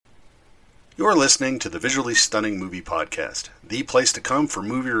You're listening to the Visually Stunning Movie Podcast, the place to come for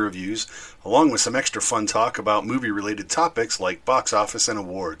movie reviews, along with some extra fun talk about movie-related topics like box office and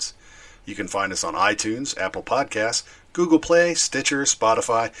awards. You can find us on iTunes, Apple Podcasts, Google Play, Stitcher,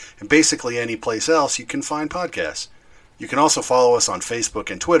 Spotify, and basically any place else you can find podcasts. You can also follow us on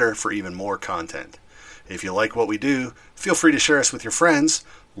Facebook and Twitter for even more content. If you like what we do, feel free to share us with your friends,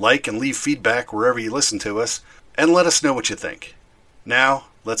 like and leave feedback wherever you listen to us, and let us know what you think. Now,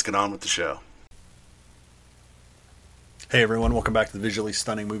 let's get on with the show. Hey everyone, welcome back to the Visually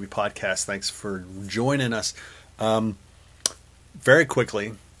Stunning Movie Podcast. Thanks for joining us. Very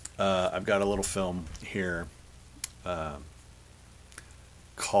quickly, I've got a little film here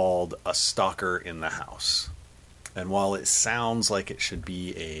called A Stalker in the House. And while it sounds like it should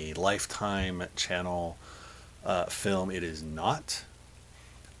be a Lifetime channel film, it is not.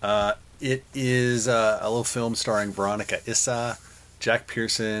 It is a little film starring Veronica Issa, Jack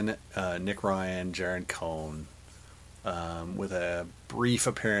Pearson, Nick Ryan, Jared Cohn, with a brief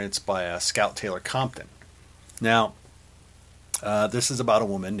appearance by Scout Taylor Compton. Now, this is about a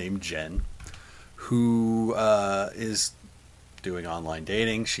woman named Jen who is doing online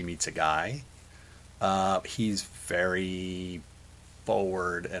dating. She meets a guy. He's very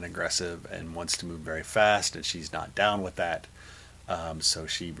forward and aggressive and wants to move very fast, and she's not down with that. So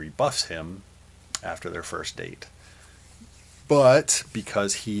she rebuffs him after their first date. But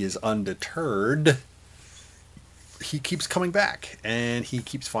because he is undeterred, he keeps coming back, and he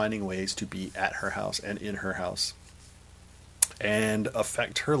keeps finding ways to be at her house and in her house and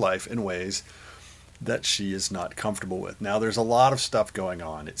affect her life in ways that she is not comfortable with. Now, there's a lot of stuff going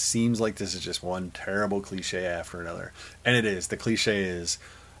on. It seems like this is just one terrible cliche after another. And it is. The cliche is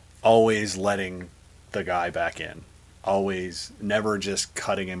always letting the guy back in. Always, never just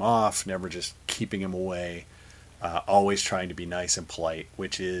cutting him off, never just keeping him away. Always trying to be nice and polite,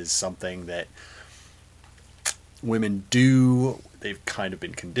 which is something that women do. They've kind of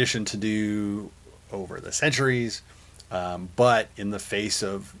been conditioned to do over the centuries. But in the face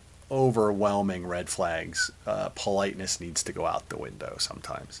of overwhelming red flags, politeness needs to go out the window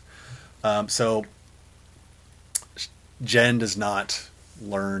sometimes. So Jen does not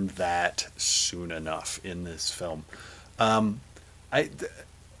learn that soon enough in this film. A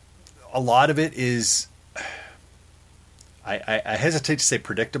lot of it is, I hesitate to say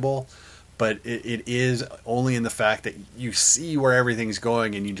predictable, but it is only in the fact that you see where everything's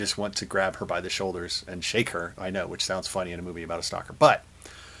going and you just want to grab her by the shoulders and shake her. I know, which sounds funny in a movie about a stalker,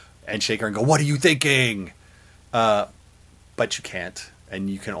 and shake her and go, "What are you thinking?" But you can't,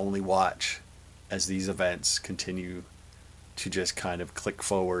 and you can only watch as these events continue to just kind of click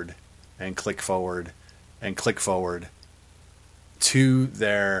forward and click forward and click forward to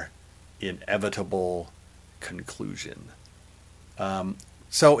their inevitable conclusion.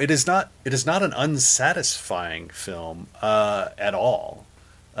 So it is not an unsatisfying film at all.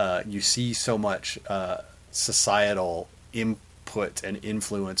 You see so much societal input and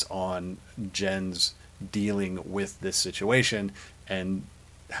influence on Jen's dealing with this situation and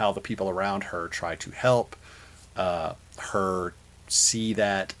how the people around her try to help her see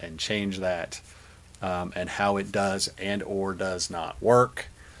that and change that, and how it does and or does not work.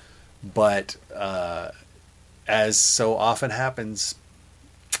 But as so often happens,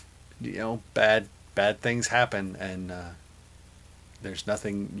 bad things happen, and there's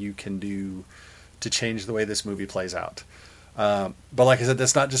nothing you can do to change the way this movie plays out. But like I said,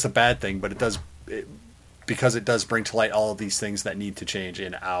 that's not just a bad thing, but because it does bring to light all of these things that need to change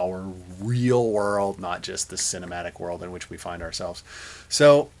in our real world, not just the cinematic world in which we find ourselves.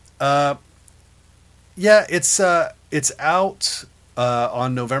 So, it's out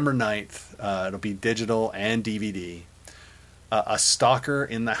on November 9th. It'll be digital and DVD. A Stalker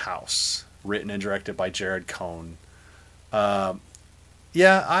in the House, written and directed by Jared Cohn. I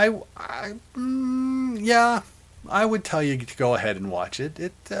would tell you to go ahead and watch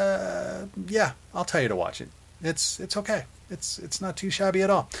it. I'll tell you to watch it. It's okay. It's not too shabby at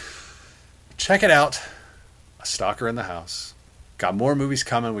all. Check it out. A Stalker in the House. Got more movies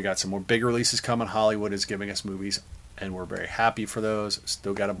coming. We got some more big releases coming. Hollywood is giving us movies, and we're very happy for those.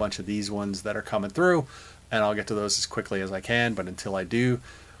 Still got a bunch of these ones that are coming through, and I'll get to those as quickly as I can. But until I do,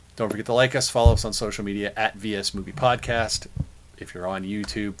 don't forget to like us, follow us on social media at VS Movie Podcast. If you're on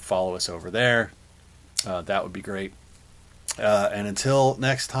YouTube, follow us over there. That would be great. And until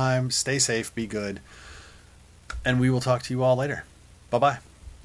next time, stay safe, be good, and we will talk to you all later. Bye-bye.